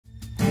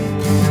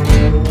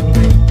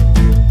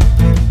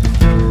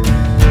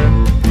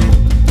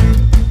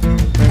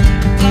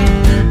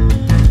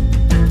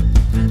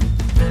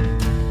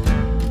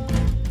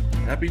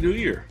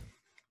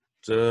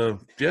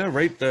Yeah,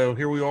 right.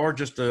 Here we are,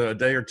 just a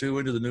day or two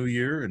into the new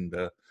year, and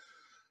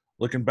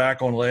looking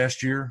back on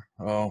last year.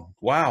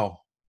 Wow,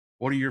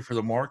 what a year for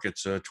the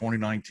markets!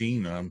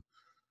 2019.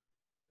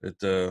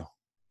 It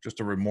Just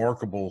a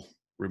remarkable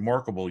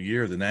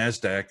year. The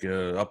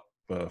Nasdaq up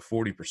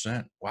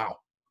 40%. Wow,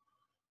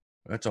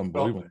 that's Well,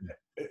 unbelievable.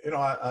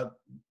 I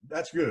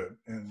that's good,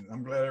 and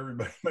I'm glad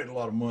everybody made a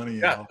lot of money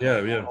and Yeah, all, yeah,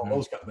 all, yeah, all yeah.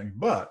 those kind of things.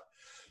 But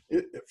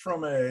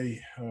from a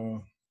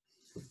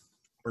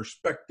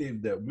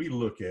perspective that we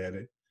look at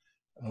it,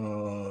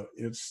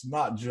 it's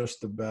not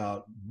just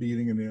about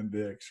beating an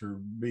index or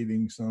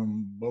beating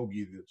some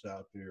bogey that's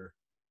out there.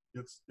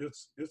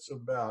 It's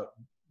about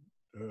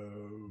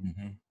Hmm.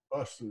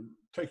 us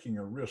taking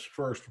a risk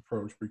first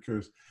approach,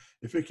 because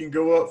if it can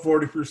go up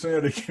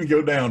 40%, it can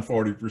go down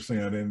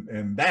 40%,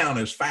 and down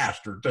is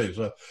faster too.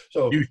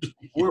 So You,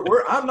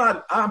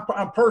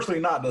 I'm personally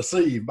not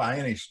deceived by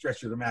any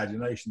stretch of the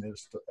imagination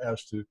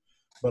as to,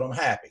 but I'm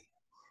happy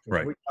because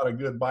right. we got a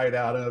good bite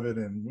out of it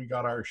and we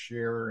got our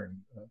share.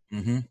 And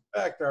Hmm. in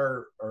fact,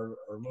 our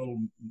little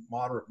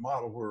moderate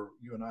model where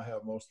you and I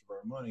have most of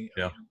our money.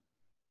 Yeah.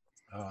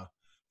 Uh,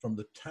 from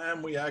the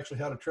time we actually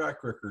had a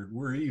track record,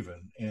 we're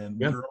even, and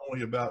Yeah. we're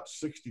only about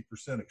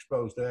 60%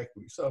 exposed to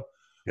equity. So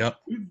Yeah.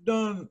 we've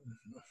done,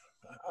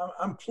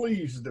 I'm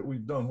pleased that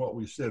we've done what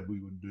we said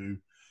we would do.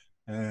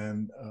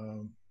 And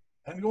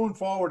going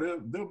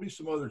forward, there'll be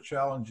some other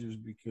challenges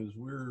because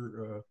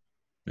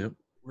Yep.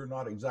 we're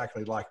not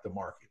exactly like the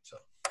market. So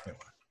anyway.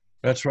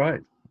 That's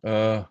right.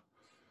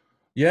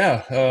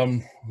 Yeah.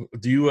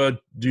 Do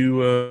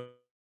you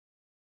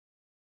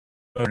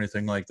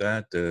anything like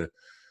that to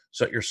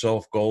set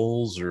yourself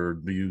goals, or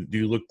do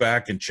you look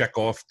back and tick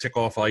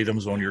off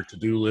items on your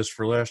to-do list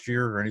for last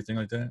year or anything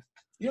like that?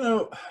 You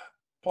know,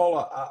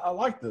 Paula, I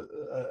like the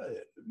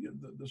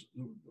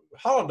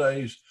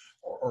holidays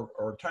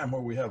are a time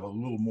where we have a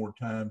little more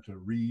time to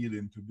read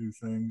and to do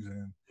things.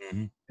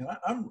 Hmm. And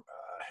I'm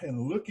and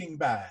looking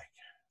back,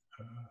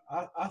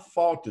 I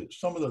thought that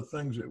some of the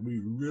things that we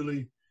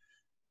really,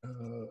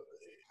 uh,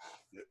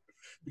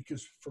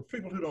 because for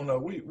people who don't know,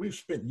 we've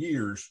spent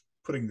years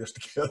putting this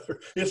together.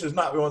 This is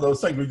not one of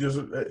those things we just,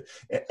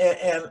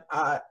 and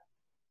I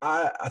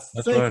That's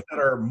think right. that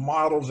our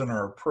models and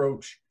our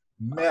approach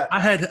met. I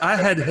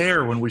had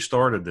hair when we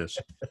started this.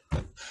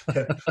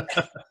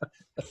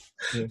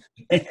 And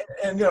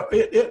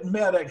it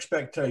met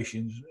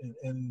expectations,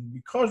 and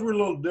because we're a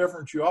little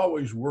different, you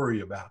always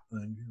worry about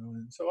things,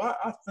 and so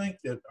I think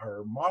that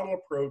our model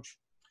approach,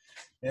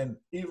 and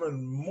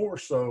even more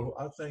so,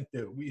 I think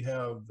that we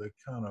have the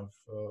kind of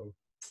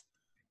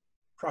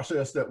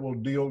process that will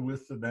deal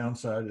with the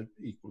downside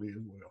equally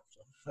as well.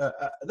 So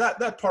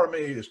that part of me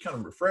is kind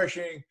of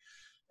refreshing.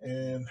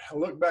 And I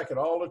look back at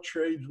all the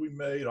trades we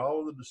made, all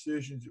of the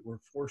decisions that were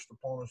forced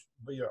upon us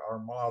via our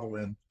model,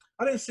 and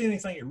I didn't see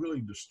anything that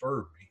really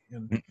disturbed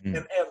me.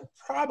 And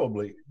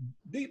probably,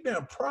 deep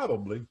down,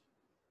 probably,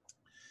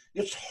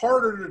 it's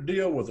harder to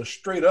deal with a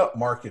straight up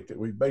market that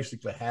we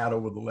basically had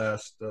over the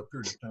last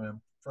period of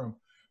time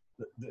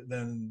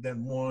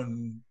than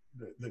one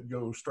that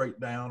goes straight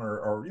down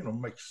or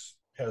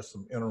has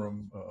some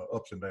interim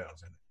ups and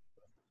downs in it.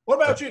 What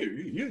about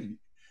you?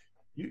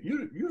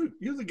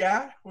 You're the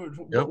guy.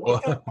 Yep.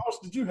 What kind of thoughts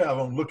did you have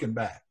on looking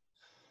back?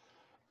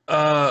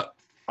 Uh,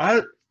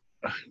 I.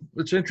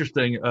 It's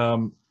interesting. I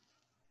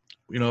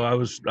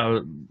was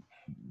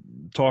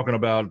talking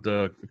about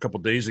a couple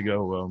of days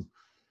ago.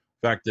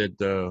 Fact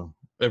that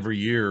every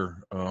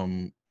year,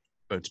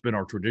 it's been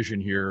our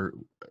tradition here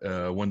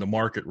when the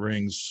market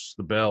rings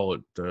the bell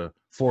at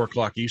 4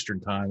 o'clock Eastern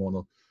time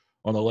on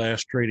the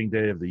last trading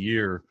day of the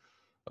year.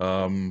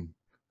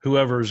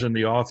 Whoever's in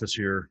the office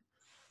here,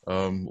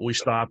 we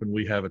stop and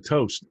we have a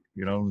toast.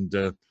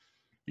 And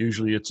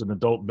usually it's an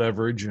adult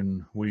beverage,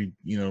 and we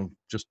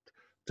just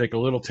take a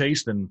little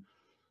taste and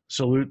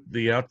salute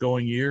the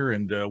outgoing year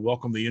and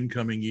welcome the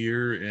incoming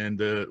year, and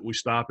we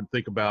stop and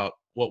think about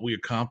what we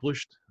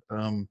accomplished.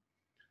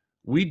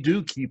 We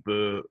do keep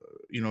a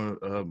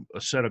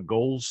set of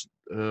goals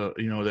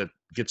that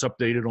gets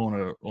updated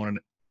on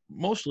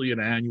mostly an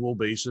annual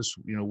basis.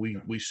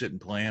 We sit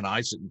and plan. I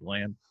sit and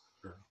plan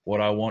what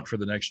I want for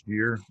the next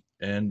year,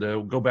 and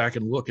go back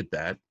and look at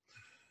that.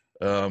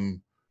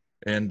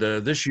 And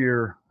this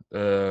year,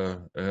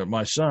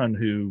 my son,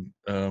 who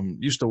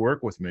used to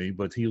work with me,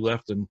 but he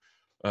left and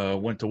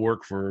went to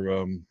work for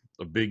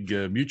a big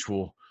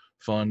mutual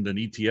fund and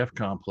ETF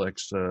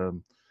complex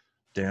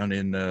down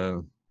in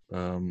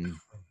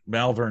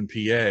Malvern,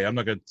 PA. I'm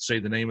not going to say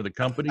the name of the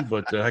company,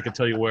 but I can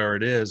tell you where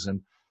it is.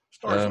 And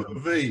Starts with a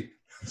V.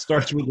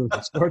 starts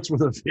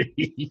with a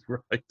V,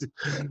 right?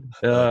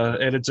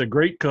 And it's a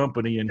great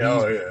company, and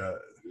Oh yeah.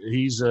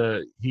 he's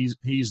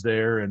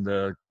there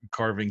and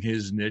carving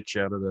his niche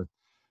out of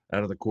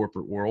the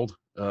corporate world.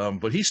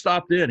 But he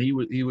stopped in.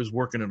 He was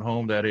working at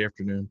home that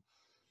afternoon,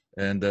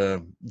 and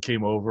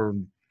came over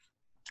and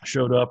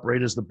showed up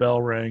right as the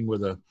bell rang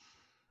with a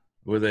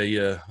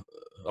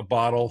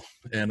bottle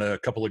and a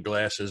couple of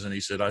glasses, and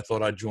he said, "I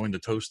thought I'd join the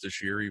toast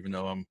this year, even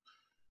though I'm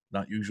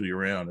not usually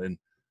around." And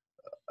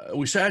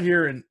we sat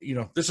here and,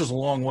 this is a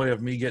long way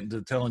of me getting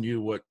to telling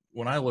you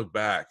when I look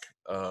back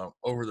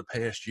over the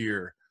past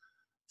year,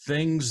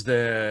 things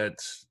that,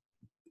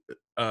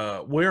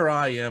 where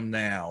I am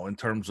now in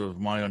terms of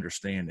my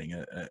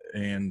understanding.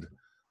 And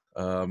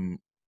um,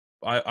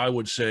 I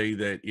would say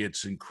that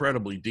it's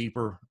incredibly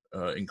deeper,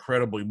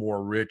 incredibly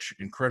more rich,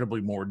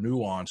 incredibly more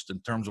nuanced in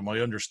terms of my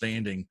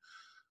understanding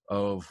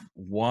of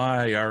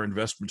why our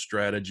investment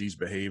strategies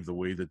behave the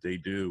way that they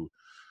do.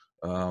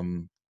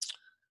 Um,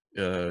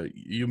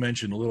 you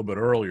mentioned a little bit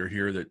earlier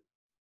here that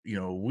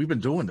we've been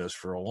doing this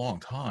for a long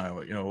time.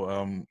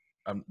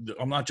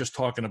 I'm not just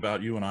talking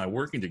about you and I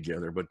working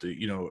together, but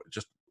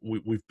just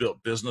we've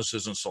built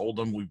businesses and sold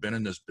them. We've been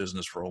in this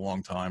business for a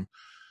long time.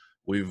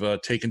 We've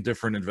taken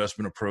different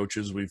investment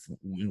approaches. We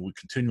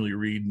continually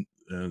read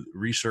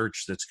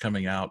research that's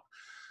coming out,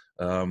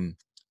 and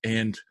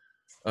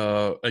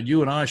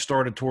you and I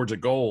started towards a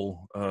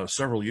goal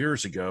several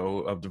years ago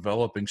of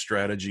developing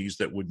strategies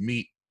that would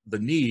meet the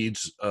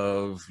needs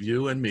of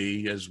you and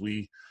me as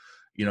we,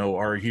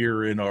 are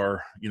here in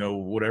our,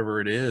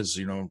 whatever it is,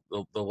 the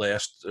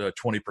last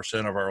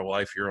 20% of our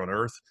life here on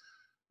Earth.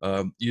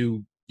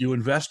 You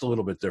invest a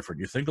little bit different.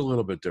 You think a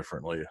little bit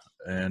differently,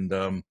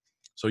 and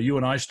so you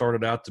and I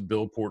started out to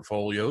build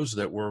portfolios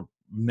that were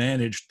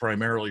managed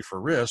primarily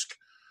for risk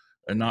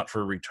and not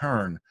for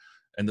return.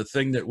 And the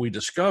thing that we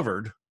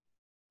discovered,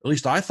 at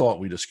least I thought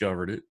we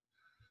discovered it,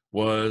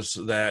 was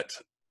that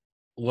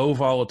low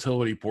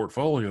volatility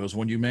portfolios,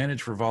 when you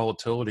manage for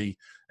volatility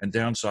and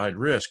downside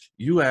risk,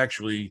 you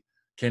actually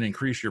can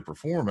increase your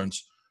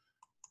performance.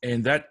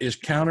 And that is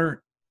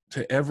counter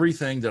to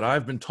everything that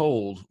I've been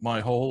told my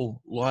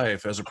whole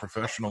life as a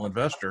professional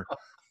investor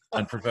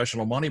and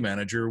professional money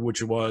manager,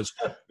 which was,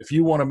 if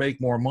you want to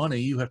make more money,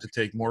 you have to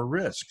take more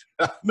risk.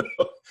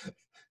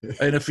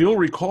 And if you'll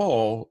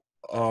recall,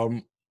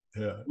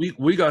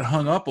 we got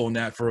hung up on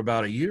that for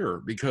about a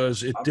year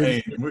because it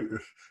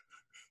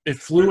it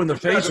flew in the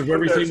face of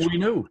everything we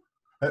knew.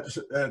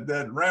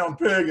 That round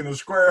peg in a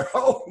square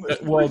hole.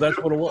 Well, that's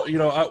what it was.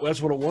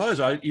 That's what it was.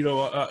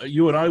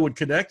 You and I would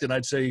connect, and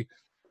I'd say,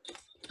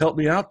 "Help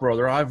me out,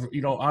 brother.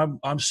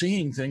 I'm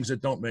seeing things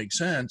that don't make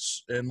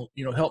sense, and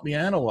help me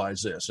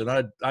analyze this." And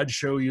I'd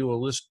show you a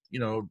list,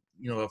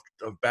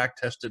 of back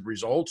tested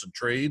results and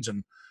trades,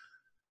 and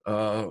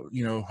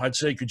I'd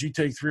say, "Could you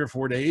take 3 or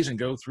 4 days and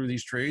go through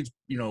these trades,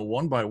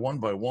 one by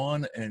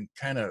one, and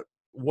kind of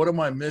what am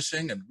I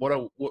missing, and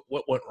what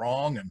went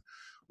wrong, and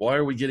why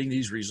are we getting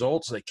these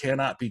results? They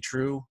cannot be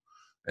true."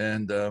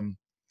 And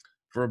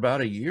for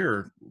about a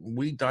year,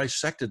 we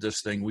dissected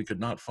this thing. We could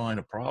not find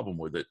a problem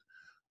with it.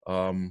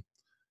 And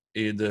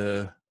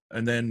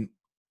then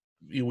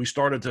we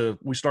started to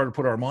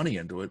put our money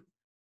into it,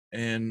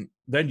 and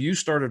then you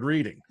started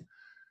reading,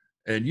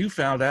 and you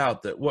found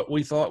out that what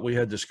we thought we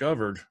had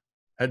discovered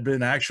had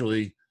been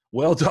actually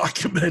well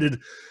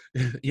documented,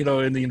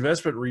 in the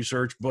investment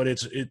research, but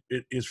it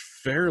is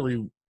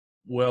fairly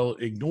well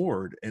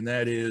ignored, and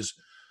that is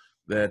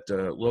that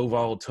low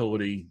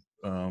volatility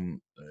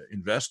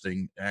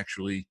investing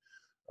actually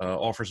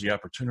offers the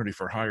opportunity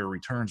for higher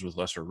returns with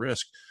lesser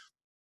risk.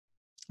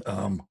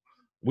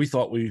 We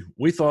thought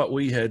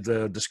we had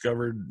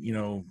discovered,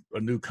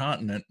 a new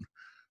continent.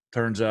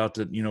 Turns out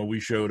that, we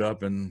showed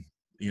up and,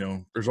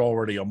 there's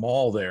already a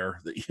mall there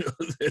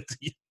that,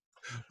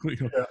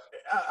 Yeah,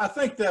 I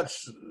think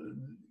that's,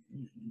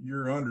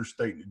 you're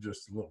understating it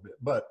just a little bit,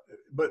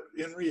 but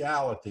in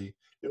reality,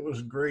 it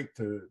was great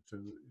it's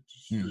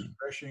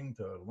refreshing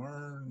to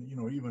learn,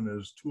 even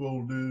as two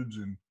old dudes,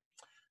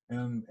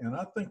 and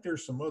I think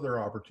there's some other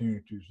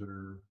opportunities that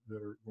are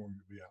going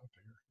to be out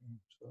there.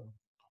 So.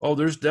 Oh,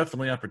 there's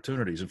definitely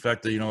opportunities. In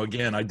fact,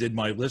 again, I did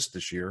my list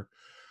this year,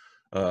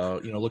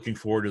 looking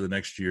forward to the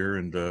next year.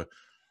 And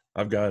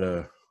I've got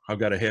a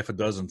half a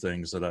dozen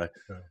things that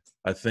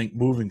I think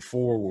moving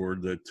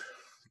forward that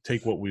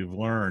take what we've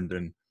learned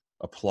and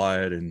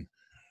apply it in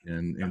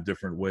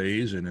different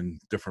ways and in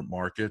different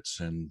markets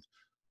and,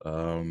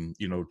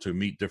 to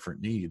meet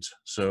different needs.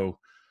 So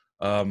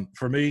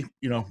for me,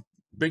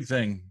 big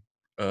thing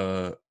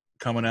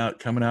coming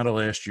out of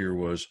last year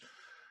was,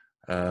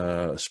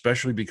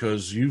 especially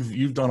because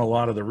you've done a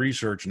lot of the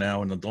research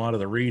now and a lot of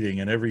the reading,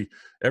 and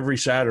every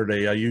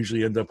Saturday I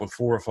usually end up with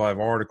 4 or 5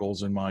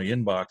 articles in my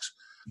inbox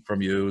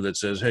from you that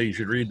says, "Hey, you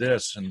should read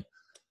this." And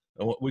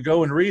we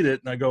go and read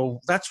it, and I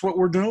go, "That's what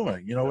we're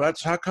doing.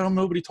 That's how come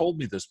nobody told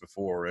me this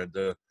before." And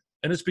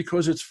it's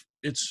because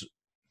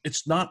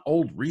it's not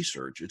old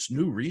research, it's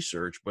new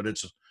research, but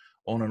it's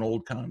on an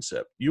old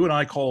concept. You and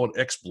I call it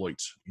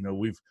exploits.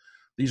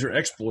 These are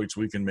exploits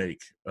we can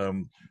make.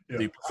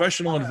 The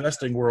professional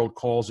investing world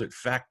calls it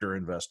factor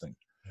investing.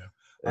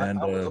 Yeah. And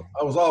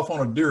I was off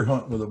on a deer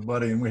hunt with a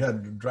buddy, and we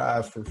had to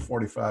drive for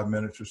 45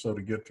 minutes or so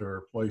to get to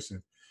our place.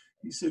 And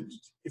he said,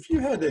 "If you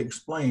had to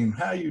explain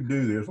how you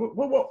do this,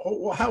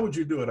 how would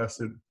you do it?" I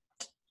said,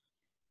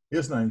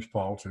 "His name's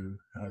Paul too."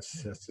 I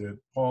said,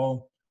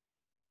 "Paul,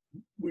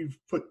 we've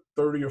put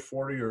 30 or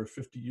 40 or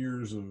 50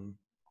 years of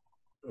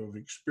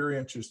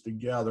experiences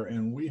together,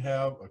 and we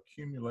have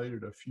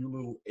accumulated a few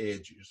little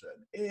edges."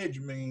 An edge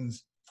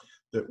means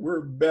that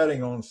we're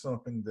betting on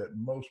something that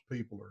most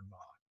people are not.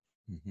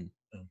 Mm-hmm.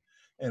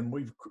 And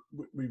we've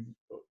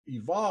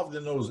evolved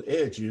in those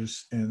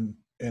edges, and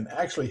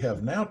actually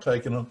have now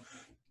taken them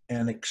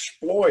and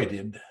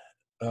exploited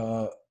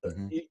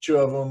each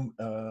of them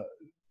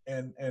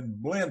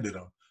and blended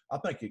them. I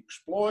think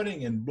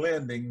exploiting and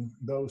blending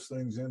those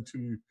things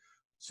into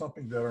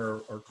something that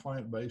our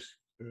client base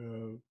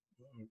can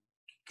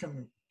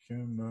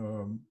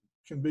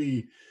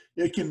be,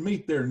 it can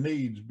meet their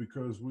needs,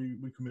 because we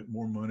commit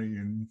more money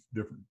in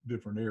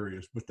different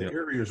areas, but the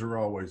areas are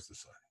always the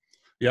same.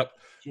 Yep.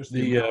 Just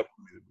you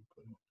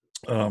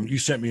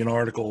sent me an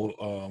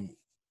article,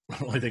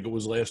 I think it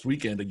was last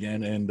weekend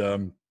again,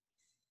 and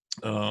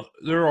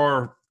there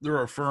are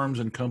firms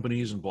and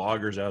companies and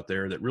bloggers out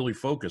there that really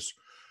focus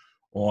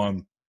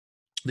on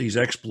these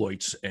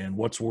exploits and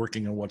what's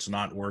working and what's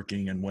not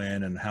working, and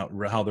when and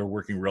how they're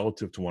working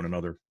relative to one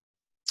another.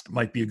 It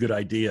might be a good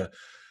idea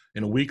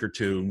in a week or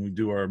two, and we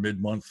do our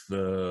mid-month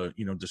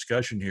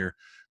discussion here.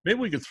 Maybe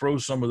we could throw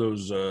some of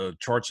those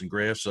charts and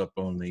graphs up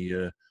on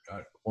the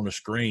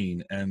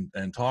screen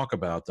and talk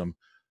about them.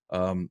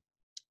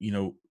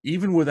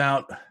 Even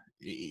without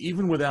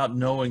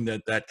knowing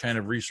that kind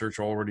of research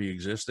already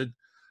existed,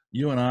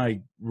 you and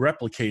I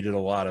replicated a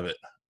lot of it.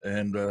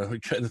 And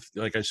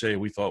like I say,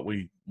 we thought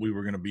we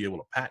were going to be able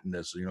to patent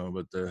this,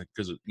 but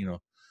because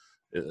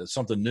it's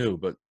something new.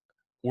 But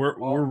we're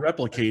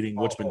replicating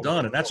what's been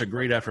done, and that's a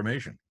great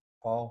affirmation.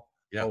 Paul,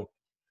 yeah,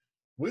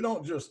 we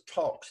don't just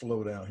talk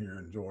slow down here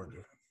in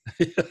Georgia.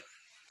 It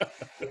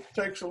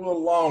takes a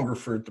little longer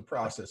for it to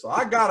process.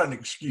 I got an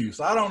excuse.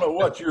 I don't know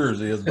what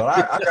yours is, but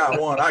I got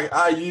one.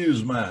 I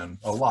use mine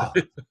a lot.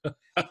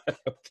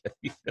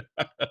 Okay.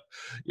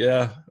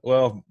 Yeah.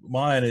 Well,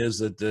 mine is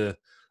that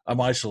I'm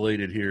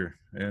isolated here,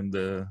 and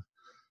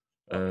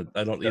I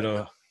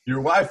don't. Your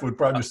wife would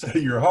probably say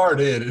you're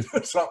hard-headed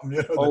or something.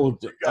 You've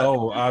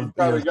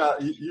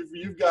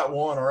got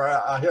one, or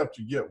I helped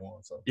you get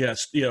one. So.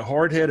 Yes. Yeah.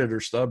 Hard-headed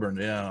or stubborn.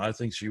 Yeah. I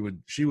think she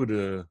would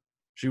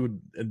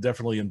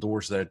definitely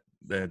endorse that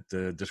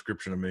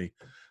description of me.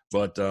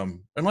 But and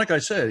like I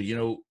said,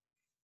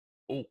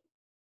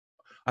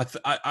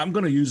 I'm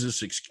going to use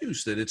this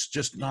excuse that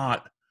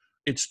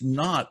it's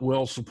not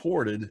well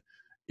supported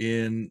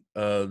in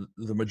the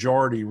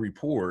majority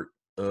report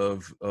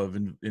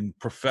in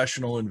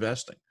professional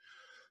investing.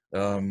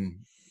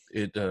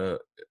 It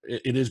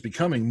is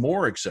becoming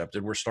more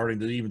accepted. We're starting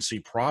to even see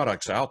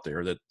products out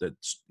there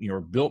that's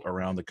are built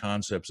around the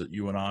concepts that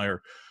you and I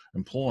are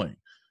employing.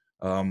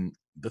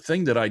 The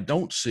thing that I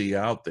don't see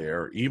out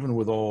there, even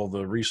with all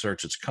the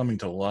research that's coming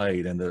to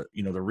light and the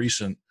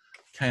recent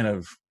kind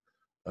of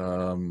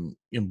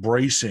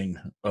embracing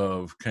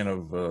of kind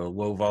of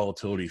low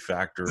volatility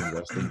factor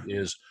investing,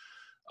 is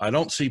I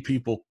don't see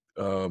people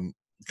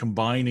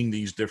combining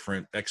these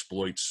different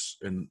exploits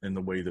in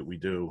the way that we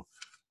do.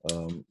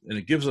 And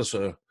it gives us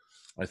I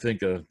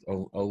think a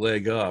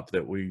leg up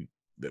that we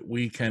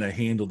kind of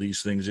handle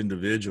these things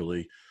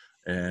individually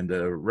and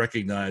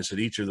recognize that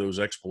each of those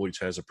exploits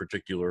has a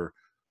particular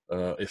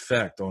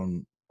effect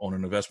on an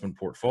investment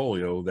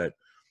portfolio that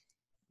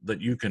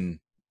you can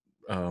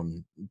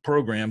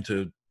program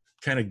to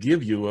kind of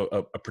give you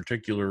a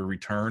particular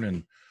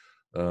return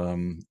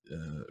and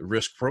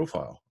risk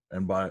profile.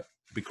 And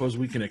because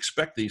we can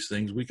expect these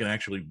things, we can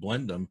actually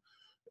blend them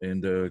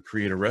and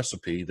create a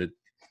recipe that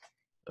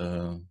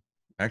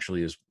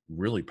actually is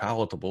really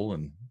palatable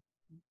and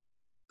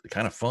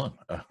kind of fun.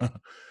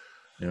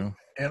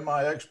 And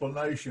my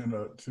explanation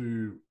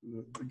to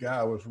the guy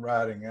I was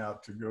riding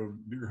out to go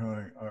deer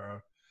hunting,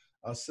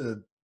 I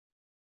said,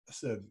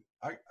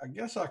 I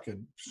guess I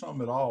could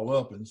sum it all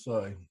up and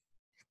say,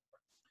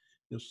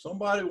 if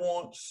somebody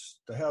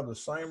wants to have the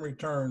same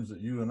returns that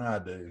you and I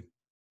do,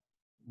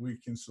 we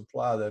can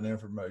supply that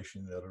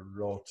information at a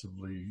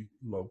relatively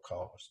low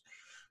cost.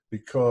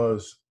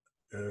 Because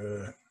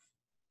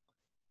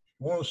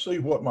want to see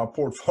what my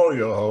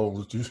portfolio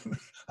holds.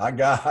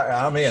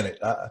 I'm in it.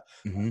 I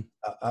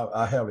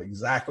have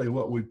exactly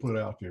what we put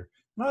out there.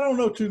 And I don't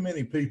know too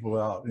many people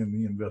out in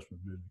the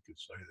investment business could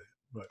say that,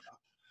 but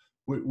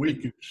we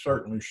could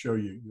certainly show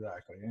you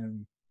exactly.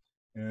 And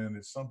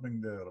it's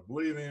something that I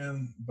believe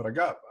in, but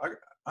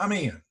I'm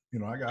in,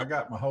 I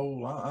got my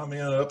whole, I'm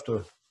in up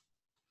to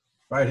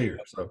right here.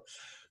 So,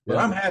 but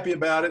I'm happy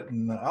about it.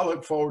 And I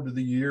look forward to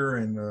the year.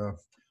 And,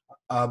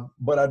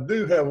 but I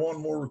do have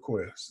one more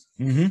request.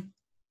 Mm-hmm.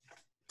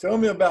 Tell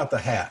me about the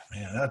hat,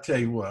 man. I'll tell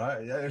you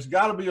what, there's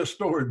got to be a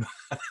story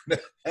behind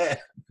that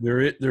hat.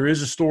 There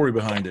is a story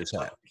behind this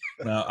hat.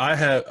 Now,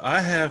 I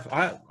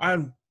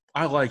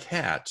like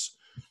hats,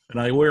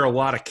 and I wear a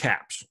lot of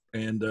caps,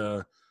 and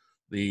the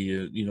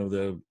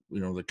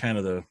kind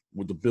of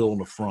with the bill in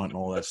the front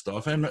and all that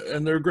stuff,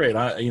 and they're great.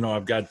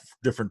 I've got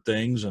different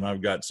things, and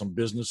I've got some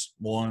business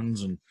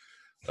ones, and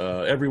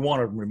every one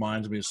of them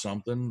reminds me of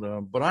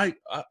something. But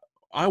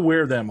I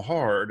wear them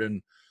hard,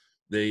 and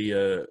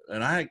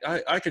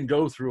I can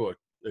go through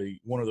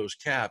one of those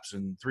caps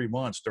in 3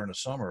 months during the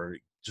summer.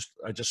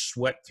 I just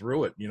sweat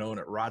through it, and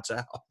it rots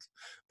out.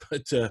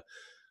 But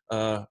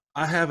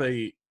I have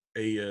a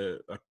a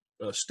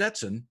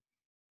Stetson.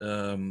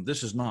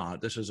 This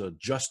is a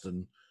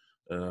Justin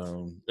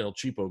El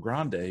Cheapo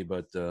Grande,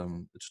 but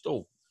it's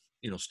still,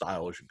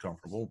 stylish and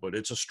comfortable. But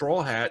it's a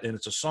straw hat and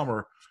it's a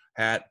summer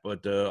hat.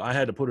 But I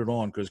had to put it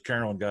on because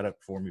Carolyn got it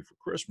for me for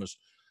Christmas.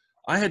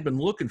 I had been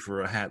looking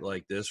for a hat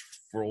like this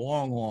for a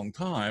long, long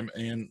time,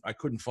 and I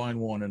couldn't find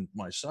one in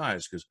my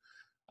size because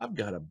I've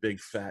got a big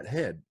fat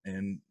head,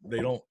 and they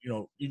don't,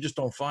 you just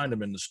don't find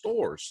them in the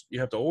stores. You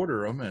have to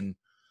order them, and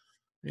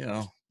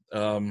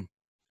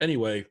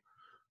anyway,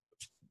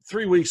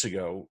 3 weeks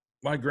ago,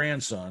 my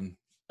grandson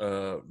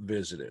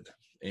visited,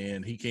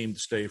 and he came to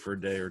stay for a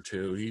day or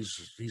two.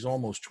 He's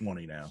almost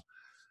 20 now,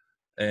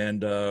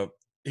 and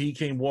he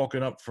came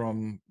walking up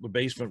from the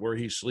basement where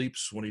he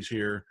sleeps when he's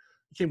here.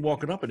 He came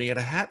walking up, and he had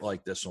a hat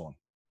like this on.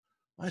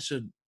 I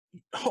said,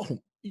 "Oh,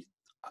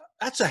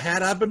 that's a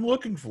hat I've been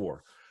looking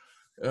for.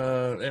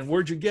 And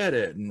where'd you get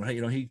it?" And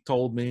he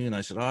told me, and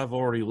I said, "I've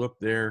already looked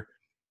there."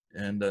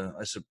 And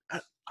I said,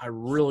 I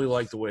really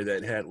like the way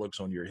that hat looks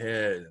on your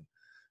head.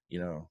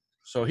 And,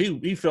 so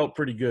he felt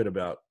pretty good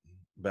about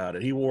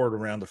it. He wore it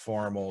around the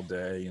farm all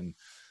day, and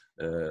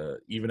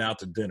even out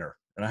to dinner.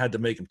 And I had to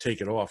make him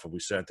take it off when we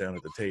sat down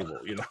at the table,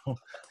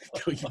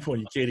 when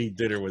you can't eat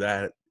dinner with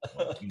that,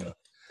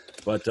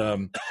 But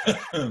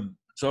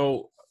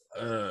so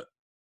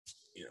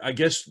I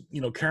guess,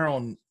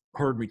 Carolyn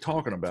heard me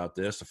talking about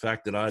this, the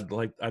fact that I'd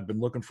been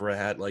looking for a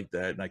hat like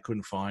that and I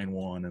couldn't find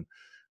one. And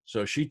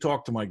so she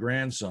talked to my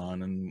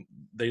grandson, and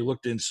they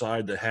looked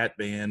inside the hat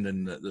band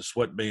and the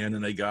sweatband,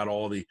 and they got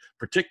all the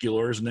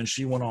particulars. And then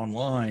she went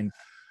online,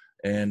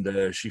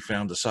 and she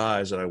found the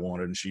size that I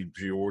wanted, and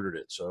she ordered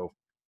it. So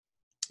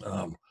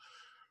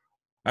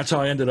that's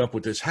how I ended up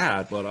with this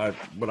hat. But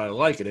I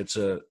like it.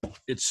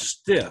 It's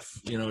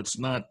stiff.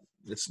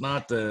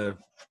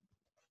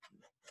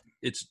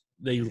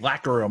 They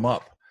lacquer them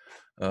up.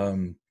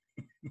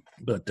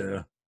 But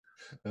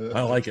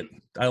I like it.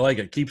 I like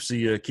it. Keeps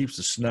the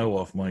snow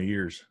off my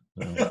ears.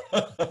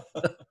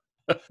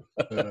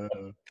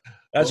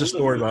 That's a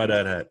story behind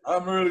that hat.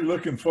 I'm really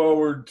looking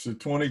forward to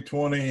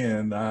 2020,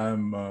 and I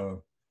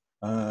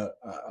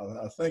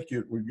think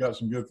we've got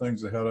some good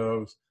things ahead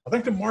of us. I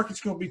think the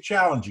market's going to be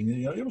challenging.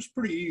 It was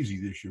pretty easy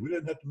this year. We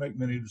didn't have to make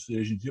many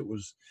decisions.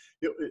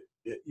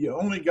 You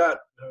only got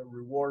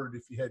rewarded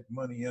if you had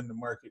money in the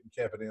market and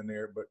kept it in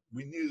there, but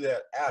we knew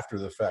that after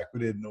the fact. We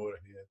didn't know it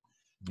ahead.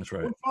 That's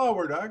right. Going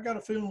forward, I got a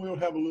feeling we'll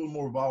have a little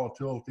more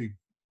volatility.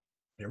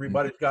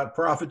 Everybody's got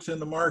profits in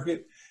the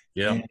market.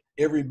 Yeah. And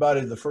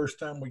everybody, the first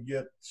time we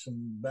get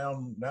some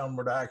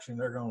downward action,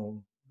 there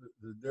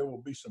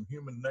will be some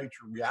human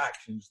nature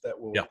reactions that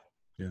will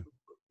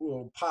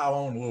pile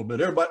on a little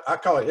bit.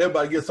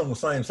 Everybody gets on the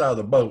same side of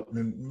the boat,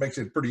 and it makes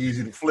it pretty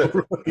easy to flip.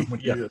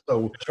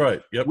 So that's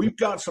right. Yep. We've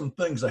got some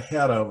things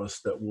ahead of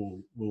us that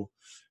will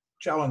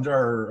challenge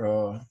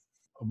our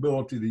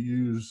ability to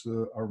use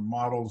our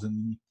models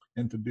and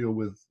to deal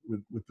with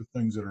the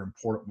things that are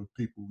important with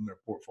people in their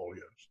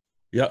portfolios.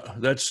 Yeah,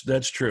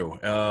 that's true.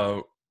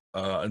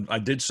 And I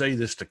did say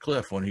this to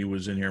Cliff when he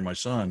was in here, my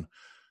son,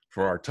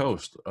 for our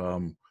toast.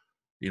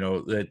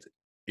 That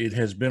it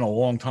has been a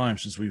long time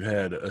since we've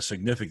had a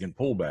significant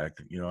pullback.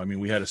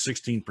 We had a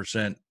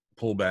 16%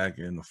 pullback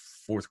in the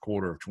fourth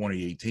quarter of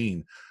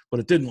 2018, but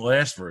it didn't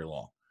last very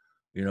long.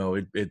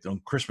 It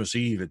on Christmas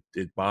Eve,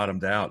 it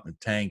bottomed out and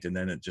tanked, and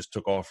then it just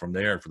took off from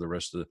there for the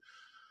rest of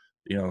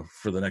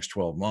for the next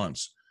 12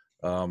 months.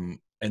 And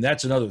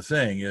that's another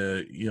thing.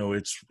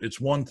 It's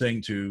one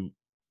thing to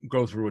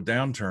go through a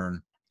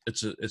downturn.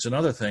 It's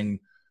another thing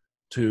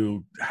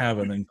to have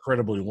an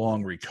incredibly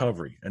long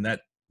recovery, and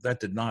that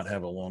did not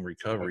have a long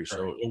recovery. Okay.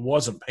 So it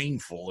wasn't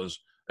painful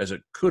as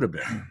it could have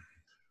been.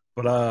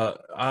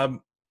 But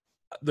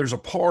there's a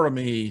part of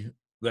me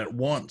that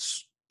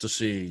wants to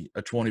see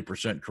a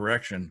 20%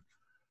 correction,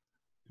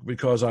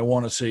 because I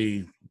want to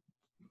see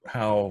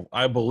how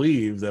I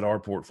believe that our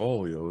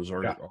portfolios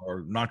are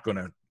not going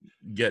to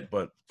get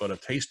but a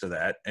taste of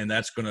that, and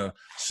that's going to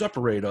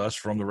separate us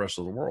from the rest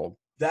of the world.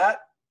 That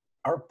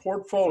our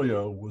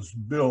portfolio was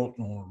built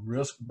on a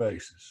risk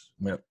basis.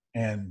 Yep.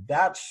 And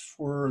that's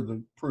where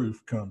the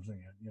proof comes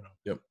in.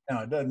 Yep.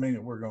 Now, it doesn't mean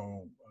that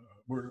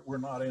we're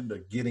not into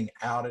getting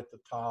out at the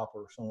top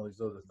or some of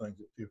these other things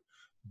that people,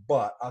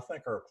 but I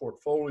think our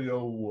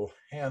portfolio will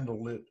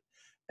handle it.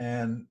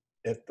 And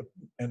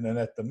then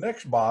at the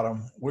next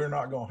bottom, we're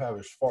not going to have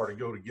as far to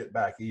go to get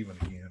back even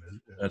again.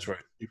 That's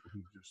right. People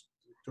who just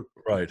took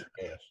right.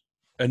 Gas.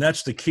 And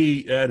that's the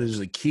key. That is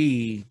the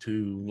key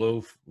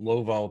to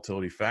low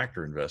volatility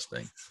factor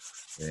investing.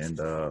 And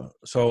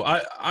so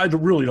I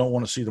really don't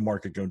want to see the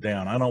market go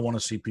down. I don't want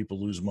to see people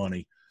lose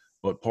money,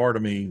 but part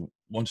of me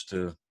wants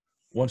to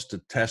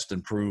test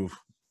and prove,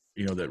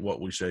 that what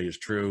we say is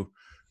true,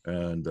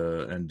 and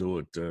do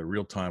it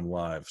real time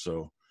live.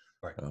 So,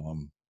 right.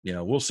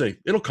 We'll see.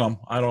 It'll come.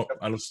 I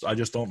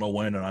just don't know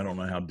when, and I don't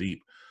know how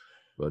deep,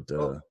 but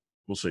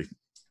we'll see.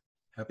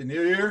 Happy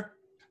New Year.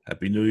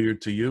 Happy New Year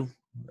to you.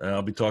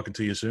 I'll be talking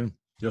to you soon.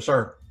 Yes,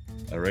 sir.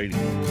 All righty.